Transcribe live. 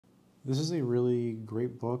This is a really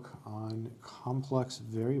great book on complex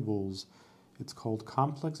variables. It's called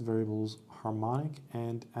Complex Variables, Harmonic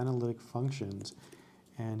and Analytic Functions,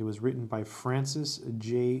 and it was written by Francis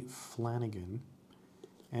J. Flanagan.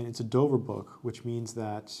 And it's a Dover book, which means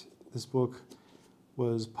that this book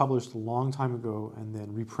was published a long time ago and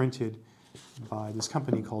then reprinted by this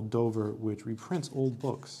company called Dover, which reprints old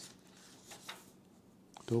books.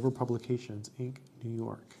 Dover Publications, Inc., New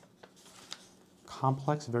York.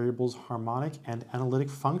 Complex Variables, Harmonic and Analytic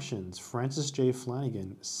Functions, Francis J.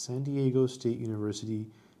 Flanagan, San Diego State University,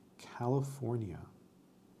 California.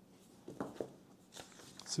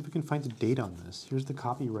 Let's see if we can find the date on this. Here's the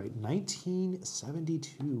copyright,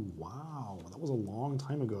 1972. Wow, that was a long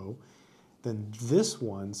time ago. Then this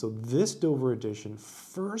one, so this Dover edition,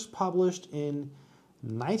 first published in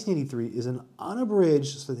 1983, is an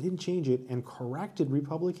unabridged, so they didn't change it, and corrected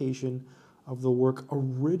republication of the work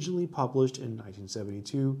originally published in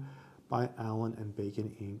 1972 by Allen and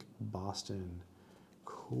Bacon, Inc., Boston.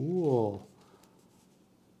 Cool.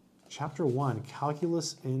 Chapter 1,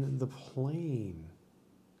 Calculus in the Plane.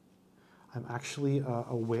 I'm actually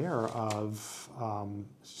aware of,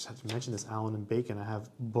 just have to mention this, Allen and Bacon. I have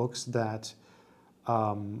books that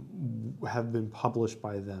have been published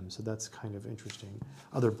by them, so that's kind of interesting.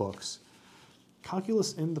 Other books.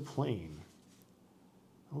 Calculus in the Plane.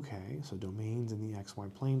 Okay, so domains in the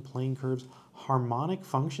xy plane, plane curves, harmonic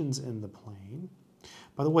functions in the plane.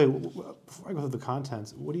 By the way, before I go through the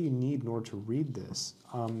contents, what do you need in order to read this?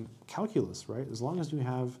 Calculus, right? As long as you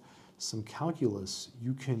have some calculus,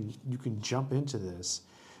 you can jump into this.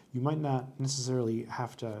 You might not necessarily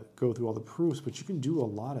have to go through all the proofs, but you can do a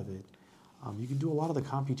lot of it. You can do a lot of the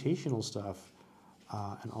computational stuff,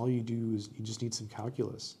 and all you do is you just need some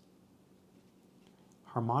calculus.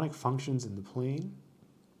 Harmonic functions in the plane.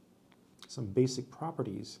 Some basic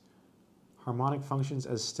properties. Harmonic functions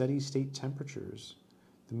as steady state temperatures.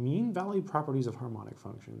 The mean value properties of harmonic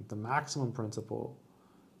function. The maximum principle.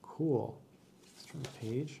 Cool. Let's turn the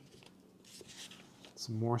page.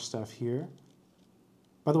 Some more stuff here.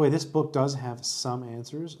 By the way, this book does have some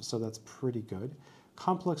answers, so that's pretty good.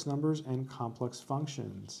 Complex numbers and complex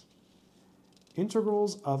functions.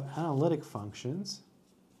 Integrals of analytic functions.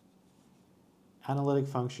 Analytic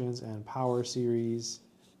functions and power series.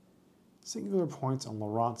 Singular points on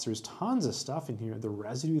Laurent. There's tons of stuff in here. The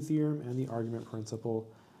residue theorem and the argument principle,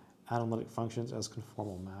 analytic functions as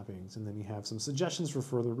conformal mappings. And then you have some suggestions for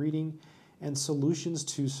further reading and solutions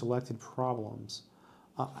to selected problems.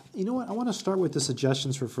 You know what? I want to start with the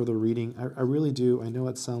suggestions for further reading. I really do. I know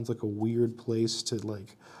it sounds like a weird place to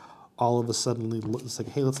like all of a sudden, it's like,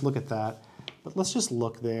 hey, let's look at that. But let's just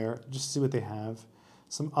look there, just see what they have.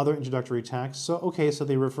 Some other introductory text. So, okay, so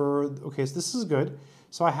they refer, okay, so this is good.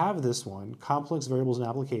 So I have this one, Complex Variables and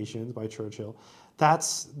Applications by Churchill.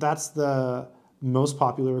 That's the most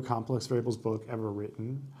popular complex variables book ever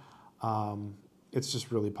written. It's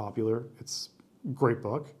just really popular. It's a great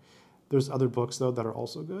book. There's other books, though, that are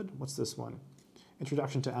also good. What's this one?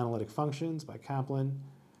 Introduction to Analytic Functions by Kaplan.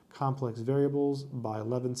 Complex Variables by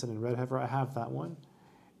Levinson and Redheffer. I have that one.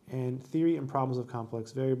 And Theory and Problems of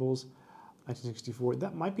Complex Variables, 1964.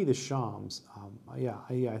 That might be the Shams. Yeah,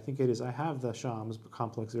 I think it is. I have the Shams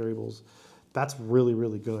Complex Variables. That's really,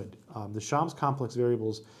 really good. The Shams Complex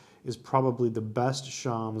Variables is probably the best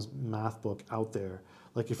Shams math book out there.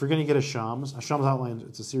 Like if you're going to get a Shams outline,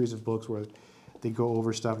 it's a series of books where they go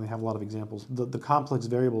over stuff and they have a lot of examples. The Complex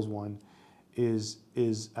Variables one is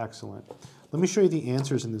excellent. Let me show you the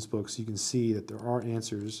answers in this book so you can see that there are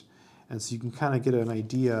answers, and so you can kind of get an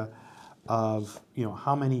idea of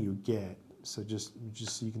how many you get. So just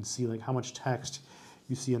so you can see like how much text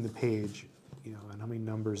you see on the page, and how many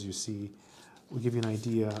numbers you see will give you an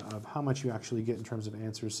idea of how much you actually get in terms of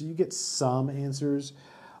answers. So you get some answers.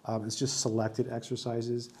 It's just selected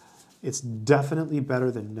exercises. It's definitely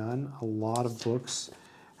better than none. A lot of books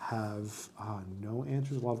have no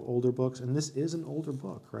answers, a lot of older books, and this is an older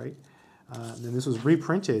book, right? And this was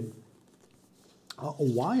reprinted a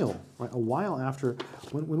while after.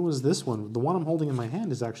 When was this one? The one I'm holding in my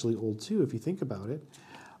hand is actually old too, if you think about it.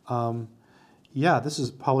 Yeah, this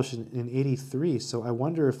is published in 83, so I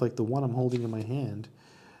wonder if like the one I'm holding in my hand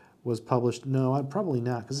was published. No, probably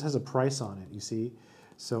not, because it has a price on it, you see.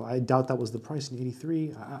 So I doubt that was the price in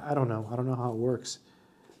 83. I don't know. I don't know how it works.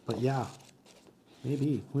 But yeah,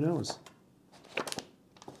 maybe. Who knows?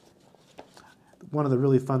 One of the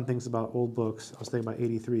really fun things about old books, I was thinking about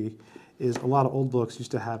 83, is a lot of old books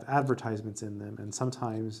used to have advertisements in them, and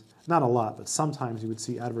sometimes, not a lot, but sometimes you would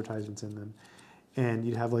see advertisements in them, and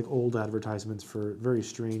you'd have like old advertisements for very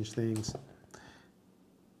strange things.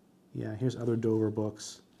 Yeah, here's other Dover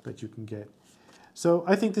books that you can get. So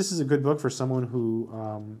I think this is a good book for someone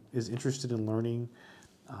who is interested in learning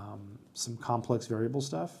some complex variable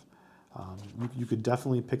stuff. You could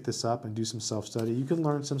definitely pick this up and do some self-study. You can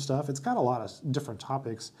learn some stuff. It's got a lot of different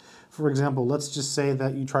topics. For example, let's just say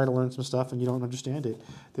that you try to learn some stuff and you don't understand it.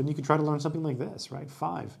 Then you could try to learn something like this, right?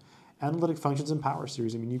 5, analytic functions and power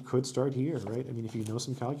series. I mean, you could start here, right? I mean, if you know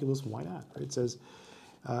some calculus, why not, right? It says,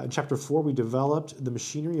 in chapter 4, we developed the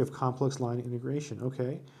machinery of complex line integration.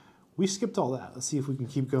 Okay, we skipped all that. Let's see if we can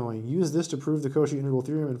keep going. Use this to prove the Cauchy integral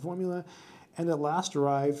theorem and formula, and at last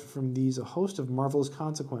derived from these a host of marvelous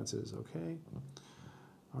consequences. Okay,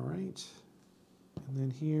 all right. And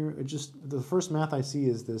then here, the first math I see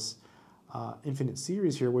is this infinite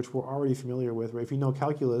series here, which we're already familiar with, right? If you know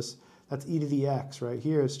calculus, that's e to the x, right?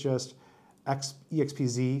 Here it's just x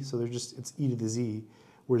expz, so it's e to the z,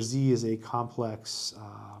 where z is a complex,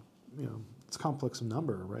 it's a complex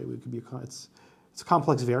number, right? It could be it's a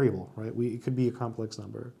complex variable, right? It could be a complex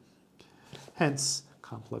number. Hence,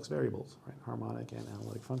 complex variables, right? Harmonic and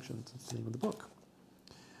analytic functions. That's the name of the book.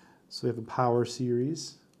 So we have a power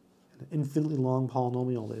series, an infinitely long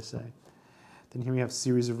polynomial, they say. Then here we have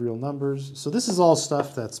series of real numbers. So this is all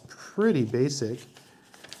stuff that's pretty basic,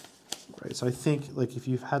 right? So I think like if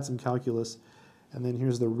you've had some calculus, and then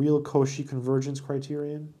here's the real Cauchy convergence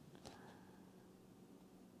criterion.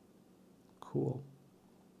 Cool.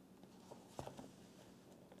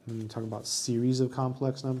 And you talk about series of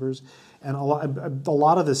complex numbers, and a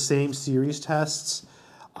lot of the same series tests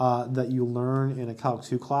that you learn in a Calc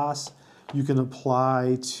 2 class, you can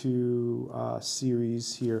apply to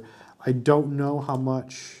series here. I don't know how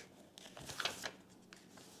much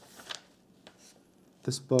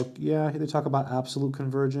this book, yeah, they talk about absolute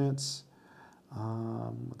convergence.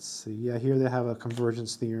 Let's see, yeah, here they have a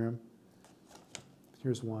convergence theorem.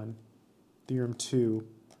 Here's one, theorem 2.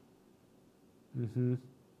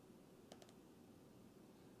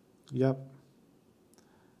 Yep.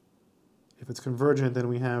 If it's convergent, then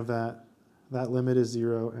we have that limit is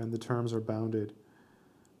 0 and the terms are bounded.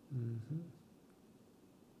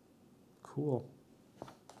 Cool.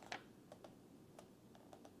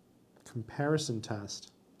 Comparison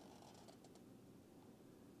test.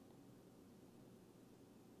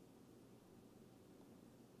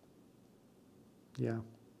 Yeah,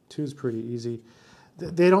 2 is pretty easy.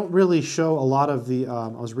 They don't really show a lot of the, I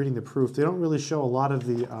was reading the proof, they don't really show a lot of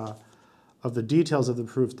the details of the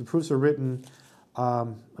proofs. The proofs are written, I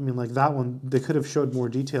mean like that one, they could have showed more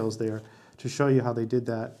details there to show you how they did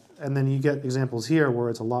that. And then you get examples here where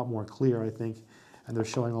it's a lot more clear, I think, and they're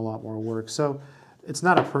showing a lot more work. So it's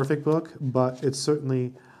not a perfect book, but it's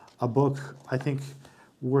certainly a book, I think,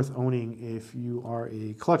 worth owning if you are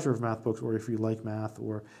a collector of math books or if you like math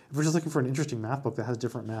or if you're just looking for an interesting math book that has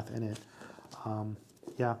different math in it.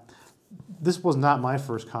 Yeah, this was not my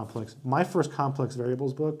first complex. My first complex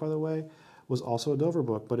variables book, by the way, was also a Dover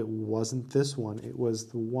book, but it wasn't this one. It was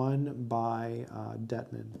the one by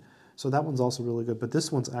Detman. So that one's also really good, but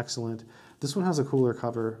this one's excellent. This one has a cooler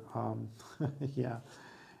cover. Yeah.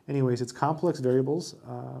 Anyways, it's Complex Variables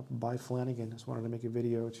by Flanagan. Just wanted to make a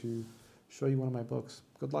video to show you one of my books.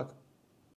 Good luck.